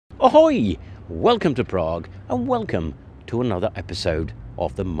Ahoy! Welcome to Prague and welcome to another episode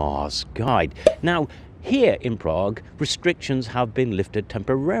of the Mars Guide. Now, here in Prague, restrictions have been lifted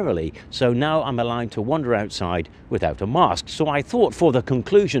temporarily, so now I'm allowed to wander outside without a mask. So I thought for the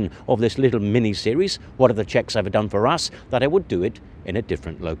conclusion of this little mini-series, what have the Czechs ever done for us, that I would do it in a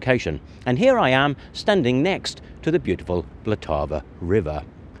different location. And here I am, standing next to the beautiful Vltava River.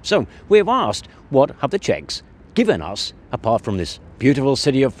 So we have asked, what have the Czechs given us, apart from this beautiful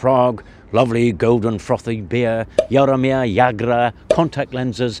city of Prague, lovely golden frothy beer, Jaromír Jágr, contact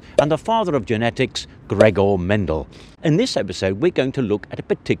lenses, and the father of genetics, Gregor Mendel. In this episode, we're going to look at a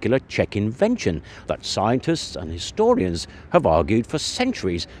particular Czech invention that scientists and historians have argued for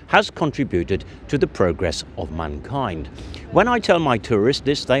centuries has contributed to the progress of mankind. When I tell my tourists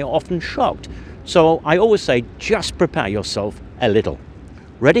this, they are often shocked. So I always say, just prepare yourself a little.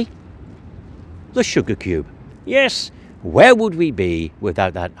 Ready? The sugar cube. Yes, where would we be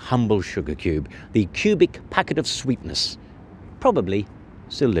without that humble sugar cube, the cubic packet of sweetness? Probably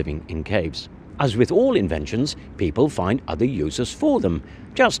still living in caves. As with all inventions, people find other uses for them.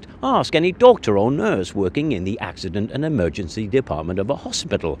 Just ask any doctor or nurse working in the accident and emergency department of a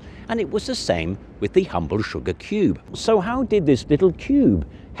hospital, and it was the same with the humble sugar cube. So how did this little cube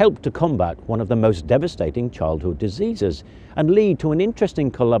help to combat one of the most devastating childhood diseases and lead to an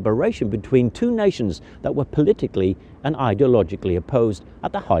interesting collaboration between two nations that were politically and ideologically opposed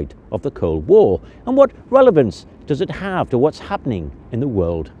at the height of the Cold War? And what relevance does it have to what's happening in the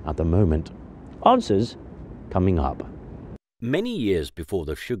world at the moment? Answers coming up. Many years before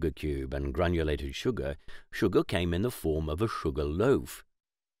the sugar cube and granulated sugar, sugar came in the form of a sugar loaf.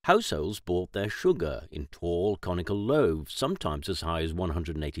 Households bought their sugar in tall conical loaves, sometimes as high as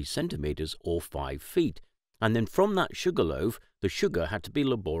 180 centimeters or 5 feet. And then from that sugar loaf, the sugar had to be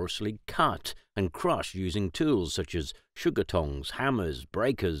laboriously cut and crushed using tools such as sugar tongs, hammers,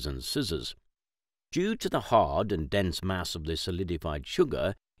 breakers, and scissors. Due to the hard and dense mass of the solidified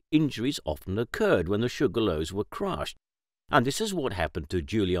sugar, injuries often occurred when the sugar loaves were crushed. And this is what happened to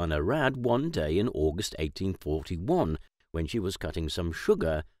Juliana Rad one day in August 1841, when she was cutting some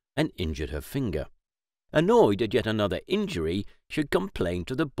sugar and injured her finger. Annoyed at yet another injury, she complained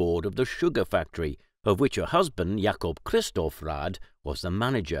to the board of the sugar factory, of which her husband, Jakob Christoph Rad, was the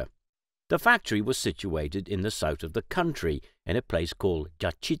manager. The factory was situated in the south of the country, in a place called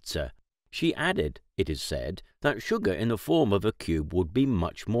Jačice. She added, it is said, that sugar in the form of a cube would be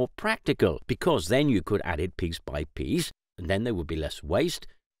much more practical, because then you could add it piece by piece, and then there would be less waste,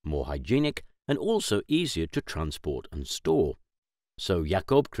 more hygienic, and also easier to transport and store. So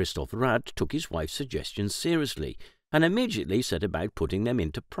Jakob Christoph Rad took his wife's suggestions seriously, and immediately set about putting them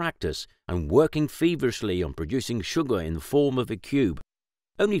into practice, and working feverishly on producing sugar in the form of a cube.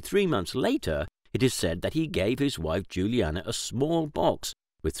 Only 3 months later, it is said that he gave his wife Juliana a small box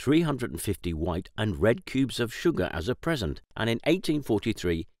with 350 white and red cubes of sugar as a present, and in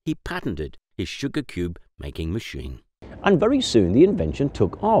 1843 he patented his sugar cube making machine. And very soon the invention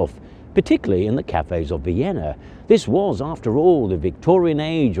took off, particularly in the cafes of Vienna. This was, after all, the Victorian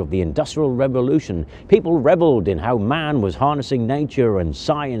age of the Industrial Revolution. People revelled in how man was harnessing nature and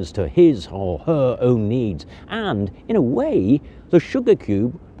science to his or her own needs. And, in a way, the sugar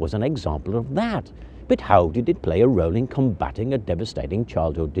cube was an example of that. But how did it play a role in combating a devastating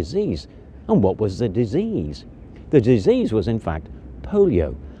childhood disease? And what was the disease? The disease was, in fact,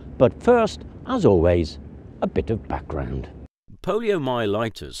 polio. But first, as always, a bit of background.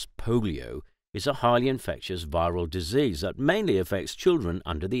 Poliomyelitis, polio, is a highly infectious viral disease that mainly affects children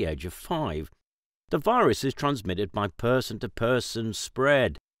under the age of 5. The virus is transmitted by person-to-person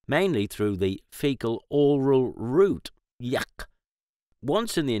spread, mainly through the fecal-oral route. Yuck!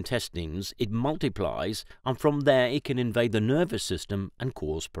 Once in the intestines, it multiplies, and from there it can invade the nervous system and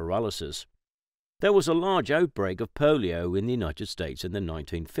cause paralysis. There was a large outbreak of polio in the United States in the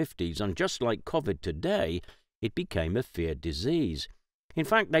 1950s, and just like COVID today, it became a feared disease. In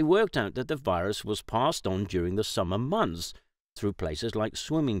fact, they worked out that the virus was passed on during the summer months through places like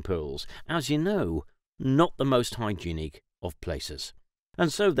swimming pools, as you know, not the most hygienic of places.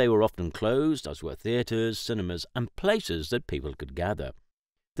 And so they were often closed, as were theatres, cinemas, and places that people could gather.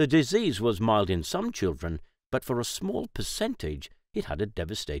 The disease was mild in some children, but for a small percentage, it had a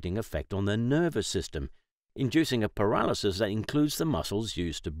devastating effect on their nervous system, inducing a paralysis that includes the muscles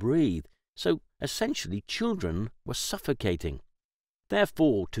used to breathe. So, essentially, children were suffocating.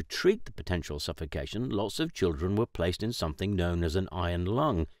 Therefore, to treat the potential suffocation, lots of children were placed in something known as an iron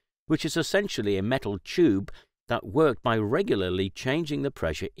lung, which is essentially a metal tube that worked by regularly changing the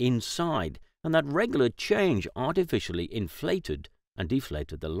pressure inside, and that regular change artificially inflated and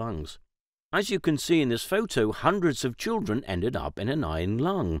deflated the lungs. As you can see in this photo, hundreds of children ended up in an iron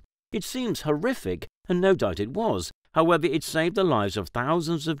lung. It seems horrific, and no doubt it was. However, it saved the lives of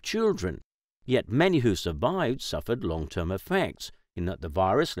thousands of children. Yet many who survived suffered long-term effects, in that the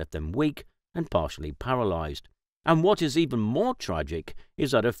virus left them weak and partially paralyzed. And what is even more tragic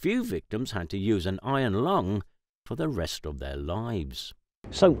is that a few victims had to use an iron lung for the rest of their lives.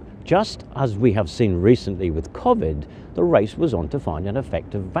 So, just as we have seen recently with COVID, the race was on to find an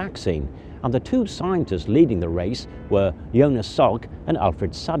effective vaccine, and the two scientists leading the race were Jonas Salk and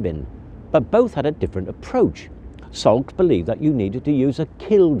Albert Sabin, but both had a different approach. Salk believed that you needed to use a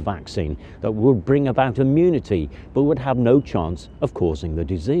killed vaccine that would bring about immunity but would have no chance of causing the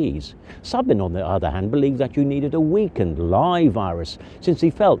disease. Sabin, on the other hand, believed that you needed a weakened live virus, since he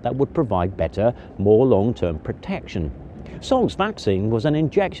felt that would provide better, more long-term protection. Salk's vaccine was an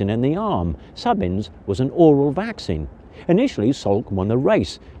injection in the arm. Sabin's was an oral vaccine. Initially, Salk won the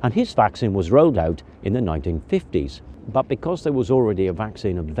race, and his vaccine was rolled out in the 1950s. But because there was already a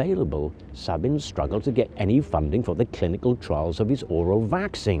vaccine available, Sabin struggled to get any funding for the clinical trials of his oral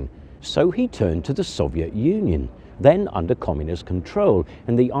vaccine. So he turned to the Soviet Union, then under communist control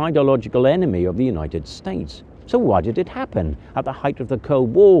and the ideological enemy of the United States. So why did it happen at the height of the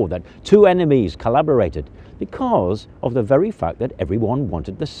Cold War that two enemies collaborated? Because of the very fact that everyone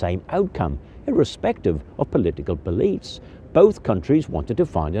wanted the same outcome, irrespective of political beliefs. Both countries wanted to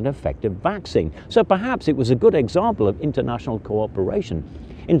find an effective vaccine, so perhaps it was a good example of international cooperation.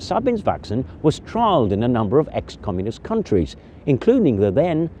 And Sabin's vaccine was trialled in a number of ex-communist countries, including the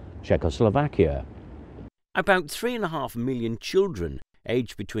then Czechoslovakia. About 3.5 million children,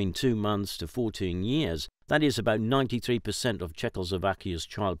 aged between 2 months to 14 years, that is about 93% of Czechoslovakia's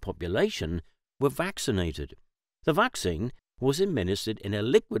child population, were vaccinated. The vaccine was administered in a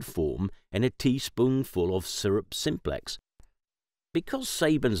liquid form in a teaspoonful of syrup simplex. Because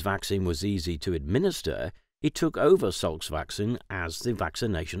Sabin's vaccine was easy to administer, it took over Salk's vaccine as the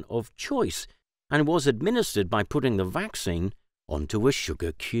vaccination of choice and was administered by putting the vaccine onto a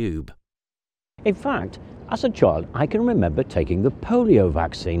sugar cube. In fact, as a child, I can remember taking the polio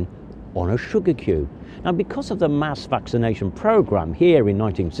vaccine on a sugar cube. Now, because of the mass vaccination program here in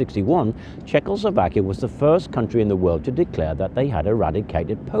 1961, Czechoslovakia was the first country in the world to declare that they had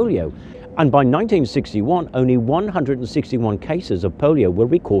eradicated polio. And by 1961, only 161 cases of polio were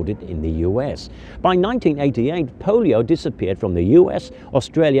recorded in the US. By 1988, polio disappeared from the US,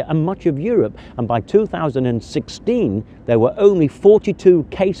 Australia, and much of Europe. And by 2016, there were only 42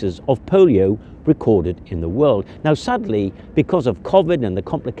 cases of polio recorded in the world. Now, sadly, because of COVID and the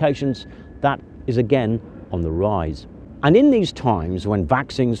complications, that is again on the rise. And in these times when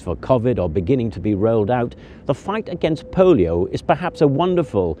vaccines for COVID are beginning to be rolled out, the fight against polio is perhaps a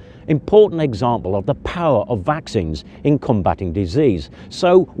wonderful, important example of the power of vaccines in combating disease.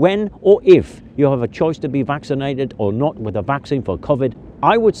 So when or if you have a choice to be vaccinated or not with a vaccine for COVID,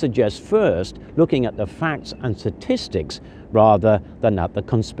 I would suggest first looking at the facts and statistics rather than at the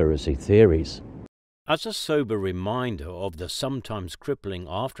conspiracy theories. As a sober reminder of the sometimes crippling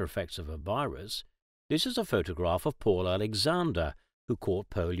after effects of a virus, this is a photograph of Paul Alexander, who caught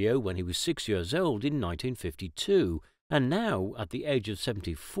polio when he was 6 years old in 1952, and now, at the age of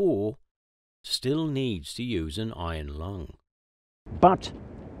 74, still needs to use an iron lung. But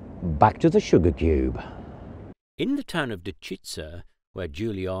back to the sugar cube. In the town of Dechice, where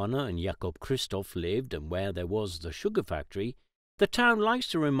Juliana and Jakob Christoph lived and where there was the sugar factory, the town likes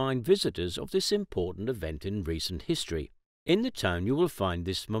to remind visitors of this important event in recent history. In the town you will find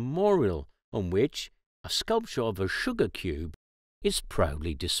this memorial, on which a sculpture of a sugar cube is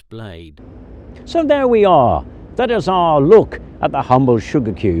proudly displayed. So there we are. That is our look at the humble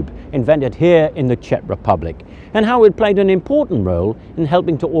sugar cube, invented here in the Czech Republic, and how it played an important role in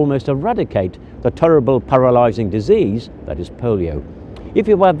helping to almost eradicate the terrible paralyzing disease that is polio. If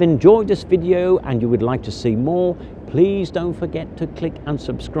you have enjoyed this video and you would like to see more, please don't forget to click and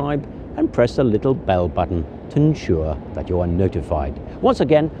subscribe and press the little bell button to ensure that you are notified. Once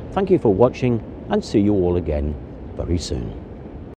again, thank you for watching, and see you all again very soon.